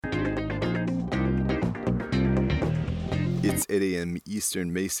It's 8 a.m.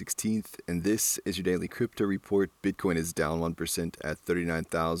 Eastern, May 16th, and this is your daily crypto report. Bitcoin is down 1% at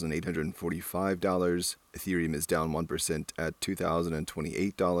 $39,845. Ethereum is down 1% at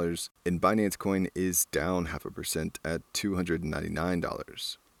 $2,028. And Binance Coin is down 0.5% at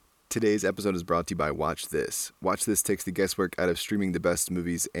 $299. Today's episode is brought to you by Watch This. Watch This takes the guesswork out of streaming the best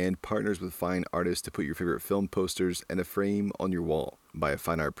movies and partners with fine artists to put your favorite film posters and a frame on your wall. Buy a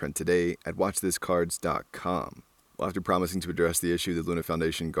fine art print today at watchthiscards.com. Well, after promising to address the issue, the Luna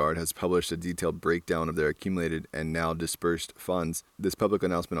Foundation Guard has published a detailed breakdown of their accumulated and now dispersed funds. This public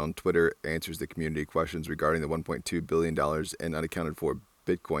announcement on Twitter answers the community questions regarding the $1.2 billion in unaccounted for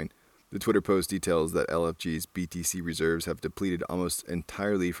Bitcoin. The Twitter post details that LFG's BTC reserves have depleted almost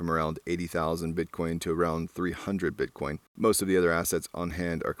entirely from around 80,000 Bitcoin to around 300 Bitcoin. Most of the other assets on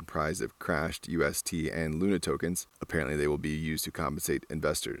hand are comprised of crashed UST and Luna tokens. Apparently, they will be used to compensate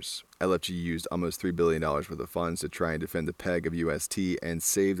investors. LFG used almost $3 billion worth of funds to try and defend the peg of UST and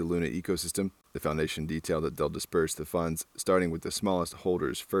save the Luna ecosystem. The foundation detailed that they'll disperse the funds, starting with the smallest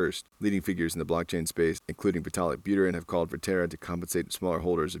holders first. Leading figures in the blockchain space, including Vitalik Buterin, have called for Terra to compensate smaller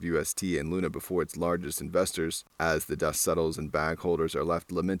holders of UST and Luna before its largest investors. As the dust settles and bag holders are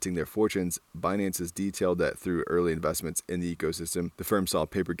left lamenting their fortunes, Binance has detailed that through early investments in the ecosystem, the firm saw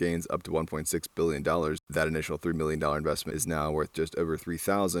paper gains up to $1.6 billion. That initial $3 million investment is now worth just over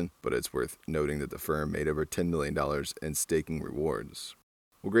 $3,000, but it's worth noting that the firm made over $10 million in staking rewards.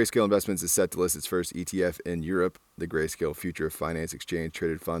 Well, Grayscale Investments is set to list its first ETF in Europe. The Grayscale Future Finance Exchange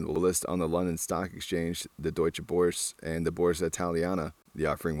Traded Fund will list on the London Stock Exchange, the Deutsche Börse, and the Borsa Italiana. The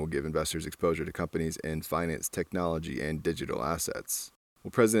offering will give investors exposure to companies in finance, technology, and digital assets. Well,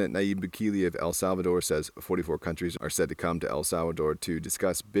 President Nayib Bukele of El Salvador says 44 countries are set to come to El Salvador to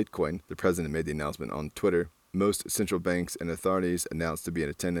discuss Bitcoin. The president made the announcement on Twitter. Most central banks and authorities announced to be in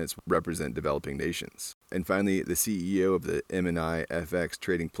attendance represent developing nations. And finally, the CEO of the MNI FX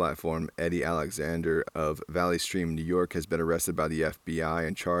trading platform, Eddie Alexander of Valley Stream, New York, has been arrested by the FBI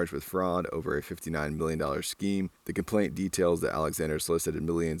and charged with fraud over a $59 million scheme. The complaint details that Alexander solicited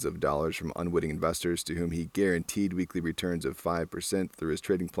millions of dollars from unwitting investors to whom he guaranteed weekly returns of 5% through his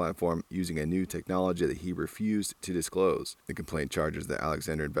trading platform using a new technology that he refused to disclose. The complaint charges that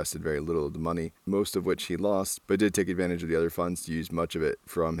Alexander invested very little of the money, most of which he lost, but did take advantage of the other funds to use much of it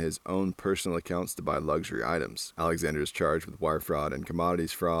from his own personal accounts to buy luxury items. Alexander is charged with wire fraud and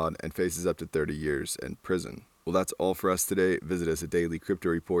commodities fraud and faces up to 30 years in prison. Well, that's all for us today. Visit us at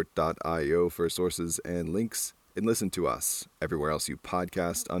dailycryptoreport.io for sources and links, and listen to us everywhere else you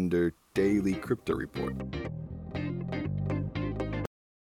podcast under Daily Crypto Report.